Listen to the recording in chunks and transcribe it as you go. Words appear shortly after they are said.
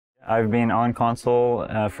I've been on console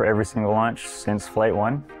for every single launch since Flight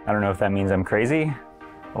 1. I don't know if that means I'm crazy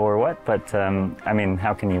or what, but I mean,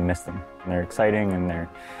 how can you miss them? They're exciting and they're,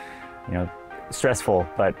 you know, stressful,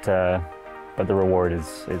 but the reward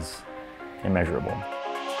is immeasurable.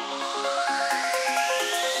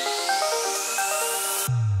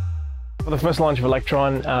 For the first launch of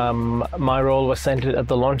Electron, my role was centered at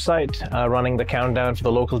the launch site, running the countdown for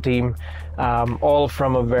the local team, all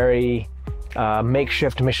from a very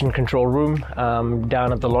makeshift mission control room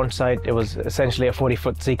down at the launch site. It was essentially a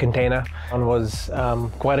 40-foot sea container and was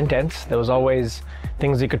quite intense. There was always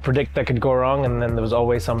things you could predict that could go wrong, and then there was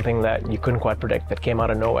always something that you couldn't quite predict that came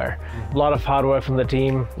out of nowhere. A lot of hard work from the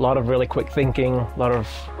team, a lot of really quick thinking, a lot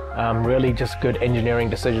of really just good engineering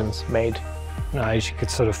decisions made. As you could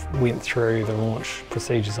sort of went through the launch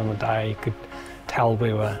procedures on the day, you could tell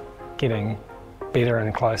we were getting better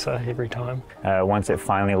and closer every time. Once it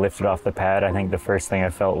finally lifted off the pad, I think the first thing I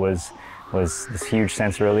felt was this huge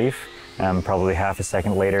sense of relief. Probably half a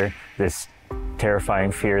second later, this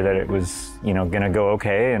terrifying fear that it was, you know, going to go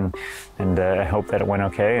okay, and I hope that it went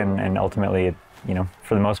okay, and ultimately, it, you know,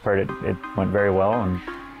 for the most part, it went very well. And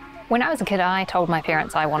when I was a kid, I told my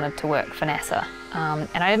parents I wanted to work for NASA.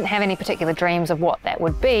 And I didn't have any particular dreams of what that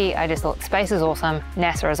would be. I just thought space is awesome,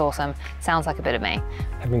 NASA is awesome, sounds like a bit of me.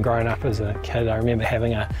 Having grown up as a kid, I remember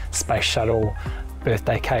having a space shuttle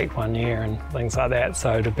birthday cake one year and things like that.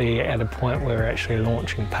 So to be at a point where we're actually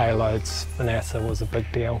launching payloads for NASA was a big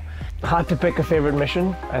deal. Hard to pick a favorite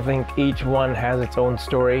mission. I think each one has its own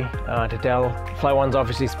story to tell. Flight 1's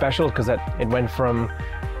obviously special because it went from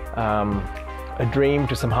a dream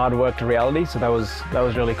to some hard work to reality, so that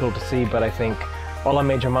was really cool to see. But I think all our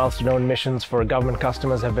major milestone missions for government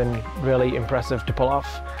customers have been really impressive to pull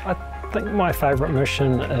off. I think my favourite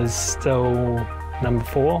mission is still number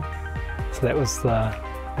 4. So that was the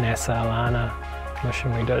NASA Alana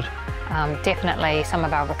mission we did. Definitely some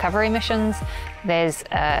of our recovery missions. There's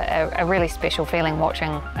a really special feeling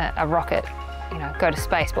watching a rocket, you know, go to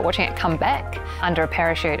space, but watching it come back under a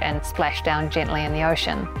parachute and splash down gently in the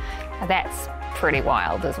ocean. That's pretty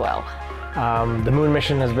wild as well. The moon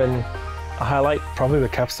mission has been a highlight. Probably the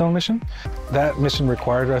Capstone mission. That mission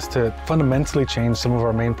required us to fundamentally change some of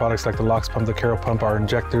our main products like the LOX pump, the Caro pump, our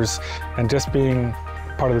injectors, and just being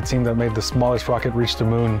part of the team that made the smallest rocket reach the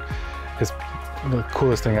moon is the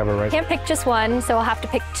coolest thing ever, right? Can't pick just one, so I'll have to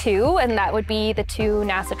pick 2, and that would be the 2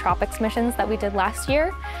 NASA Tropics missions that we did last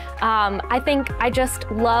year. I think I just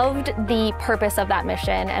loved the purpose of that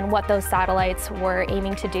mission and what those satellites were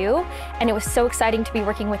aiming to do, and it was so exciting to be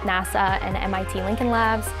working with NASA and MIT Lincoln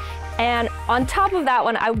Labs. And on top of that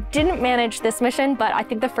one, I didn't manage this mission, but I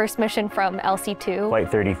think the first mission from LC-2. Flight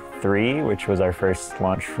 33, which was our first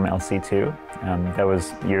launch from LC-2, that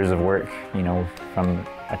was years of work, you know, from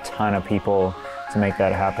a ton of people to make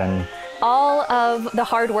that happen. All of the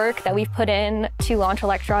hard work that we've put in to launch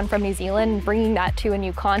Electron from New Zealand, bringing that to a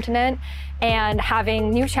new continent, and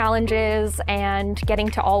having new challenges and getting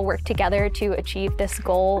to all work together to achieve this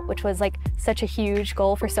goal, which was like such a huge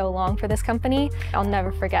goal for so long for this company. I'll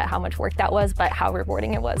never forget how much work that was, but how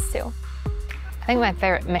rewarding it was too. I think my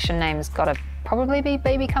favorite mission name's gotta probably be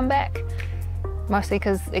Baby Come Back. Mostly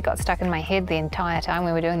because it got stuck in my head the entire time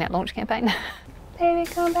we were doing that launch campaign. Baby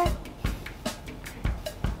come back.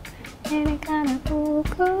 Any kind of fool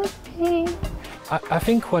could be. I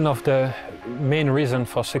think one of the main reasons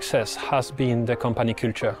for success has been the company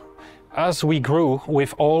culture. As we grew,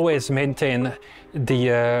 we've always maintained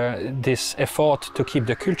this effort to keep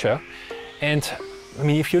the culture. And I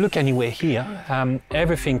mean, if you look anywhere here,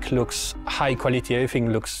 everything looks high quality,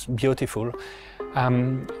 everything looks beautiful.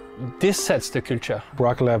 This sets the culture.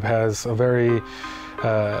 Rocket Lab has a very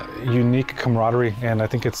unique camaraderie, and I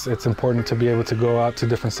think it's important to be able to go out to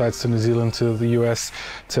different sites, to New Zealand, to the US,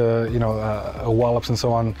 to Wallops and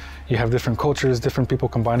so on. You have different cultures, different people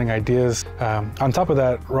combining ideas. On top of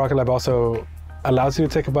that, Rocket Lab also allows you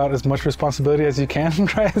to take about as much responsibility as you can,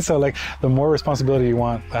 right? So like the more responsibility you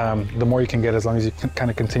want, the more you can get as long as you can kind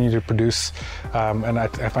of continue to produce. And I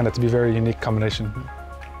find that to be a very unique combination.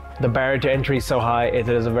 The barrier to entry is so high, it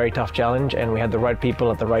is a very tough challenge, and we had the right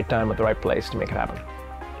people at the right time at the right place to make it happen.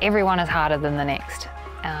 Everyone is harder than the next,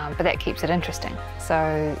 but that keeps it interesting.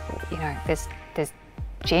 So, you know, there's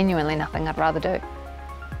genuinely nothing I'd rather do.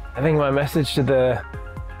 I think my message to the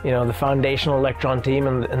foundational Electron team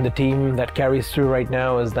and the team that carries through right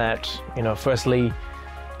now is that, you know, firstly,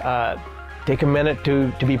 take a minute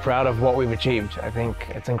to be proud of what we've achieved. I think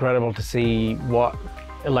it's incredible to see what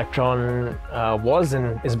Electron was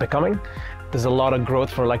and is becoming. There's a lot of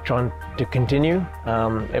growth for Electron to continue.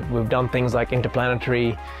 We've done things like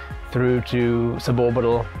interplanetary through to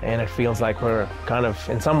suborbital, and it feels like we're kind of,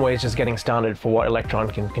 in some ways, just getting started for what Electron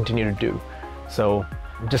can continue to do. So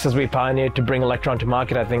just as we pioneered to bring Electron to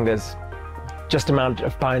market, I think there's just amount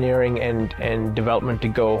of pioneering and development to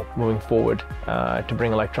go moving forward to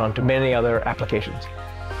bring Electron to many other applications.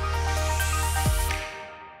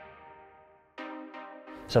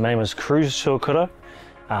 So my name is Cruz Shokura.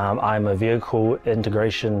 I'm a vehicle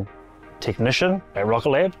integration technician at Rocket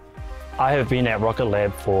Lab. I have been at Rocket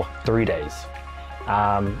Lab for 3 days.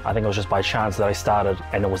 I think it was just by chance that I started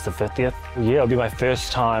and it was the 50th. Yeah, it'll be my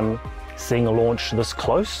first time seeing a launch this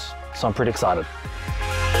close, so I'm pretty excited.